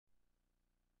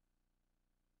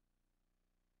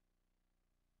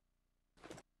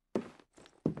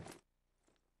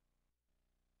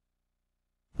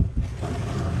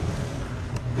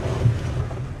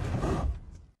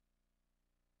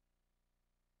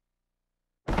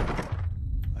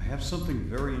have something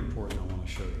very important I want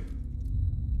to show you.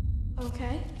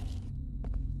 Okay.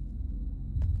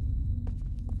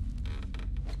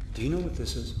 Do you know what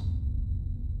this is?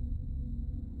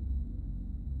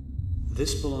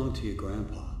 This belonged to your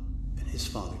grandpa and his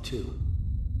father too.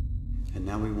 And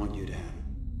now we want you to have it.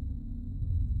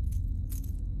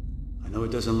 I know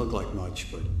it doesn't look like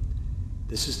much, but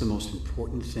this is the most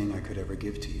important thing I could ever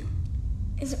give to you.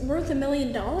 Is it worth $1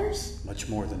 million? Much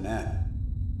more than that.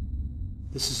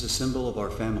 This is a symbol of our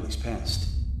family's past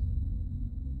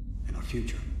and our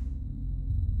future.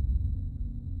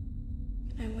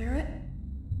 Can I wear it?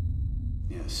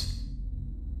 Yes.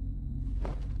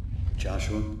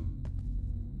 Joshua,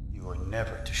 you are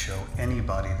never to show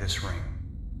anybody this ring.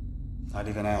 Not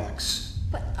even Alex.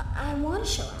 But I want to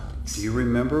show Alex. Do you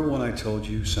remember when I told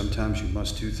you sometimes you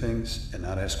must do things and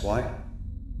not ask why?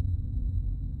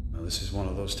 Well, this is one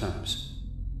of those times.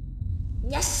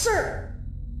 Yes, sir!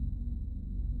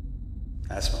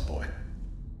 That's my boy.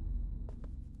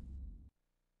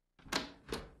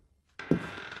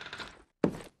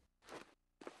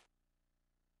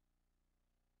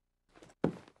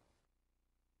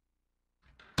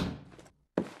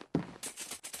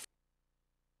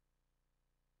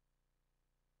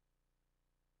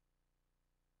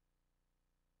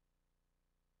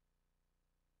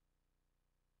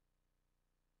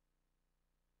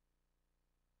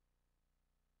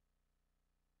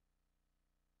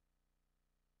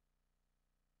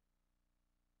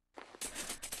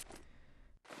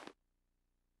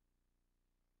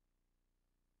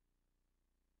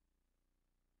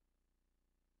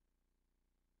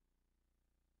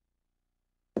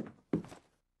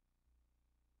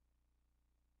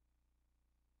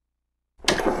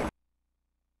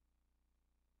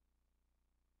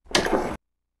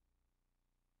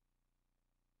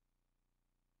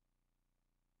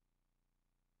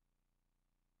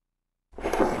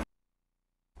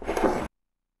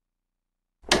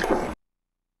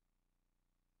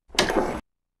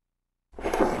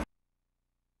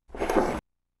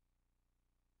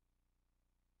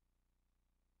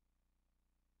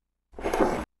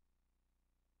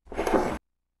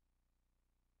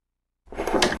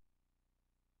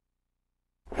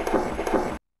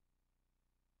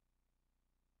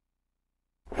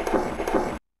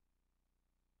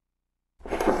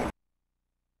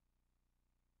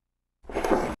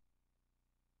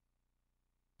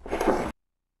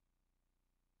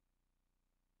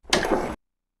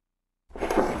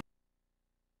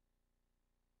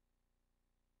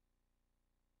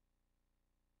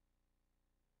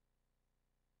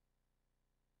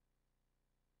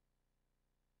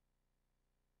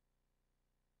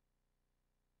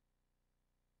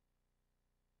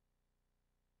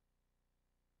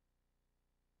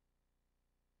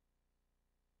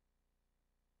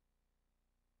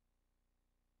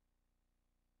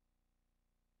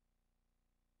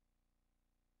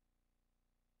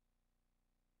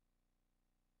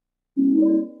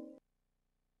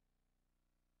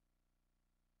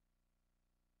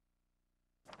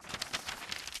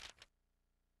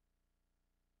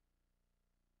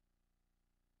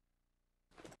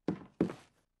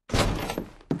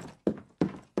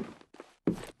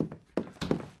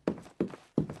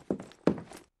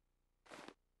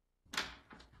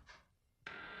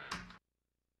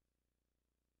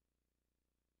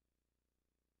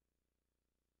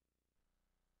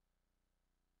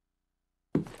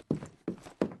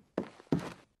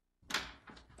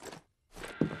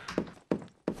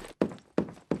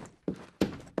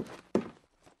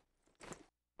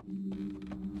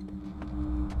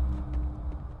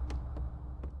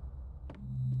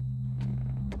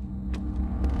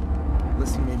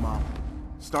 Listen to me, Mom.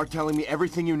 Start telling me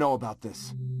everything you know about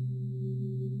this.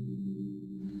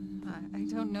 I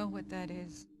don't know what that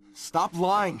is. Stop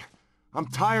lying! I'm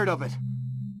tired of it.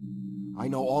 I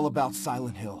know all about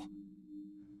Silent Hill.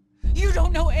 You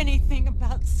don't know anything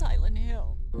about Silent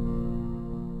Hill.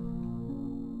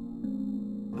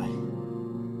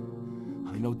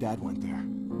 I know Dad went there.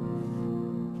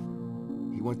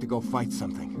 He went to go fight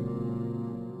something.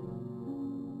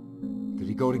 Did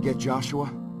he go to get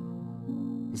Joshua?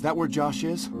 Is that where Josh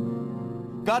is?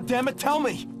 God damn it, tell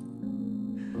me!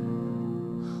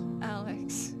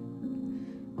 Alex,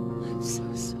 I'm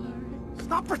so sorry.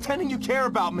 Stop pretending you care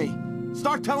about me!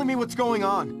 Start telling me what's going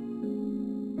on!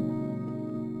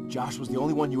 Josh was the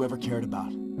only one you ever cared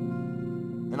about.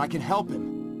 And I can help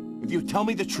him, if you tell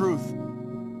me the truth.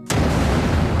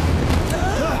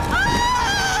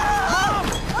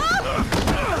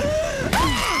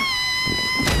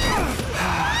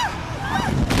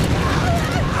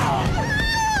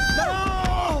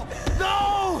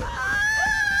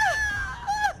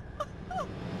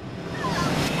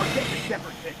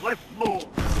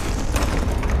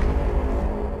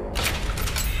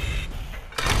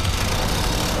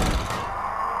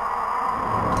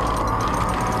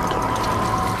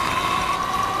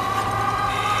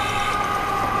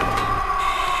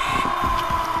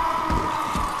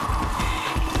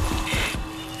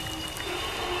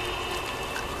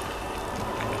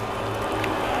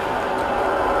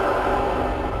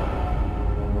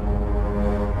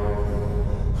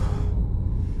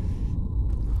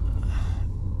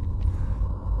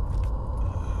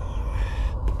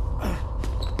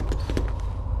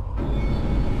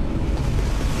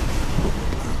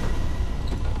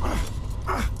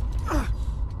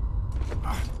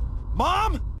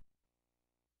 Mom?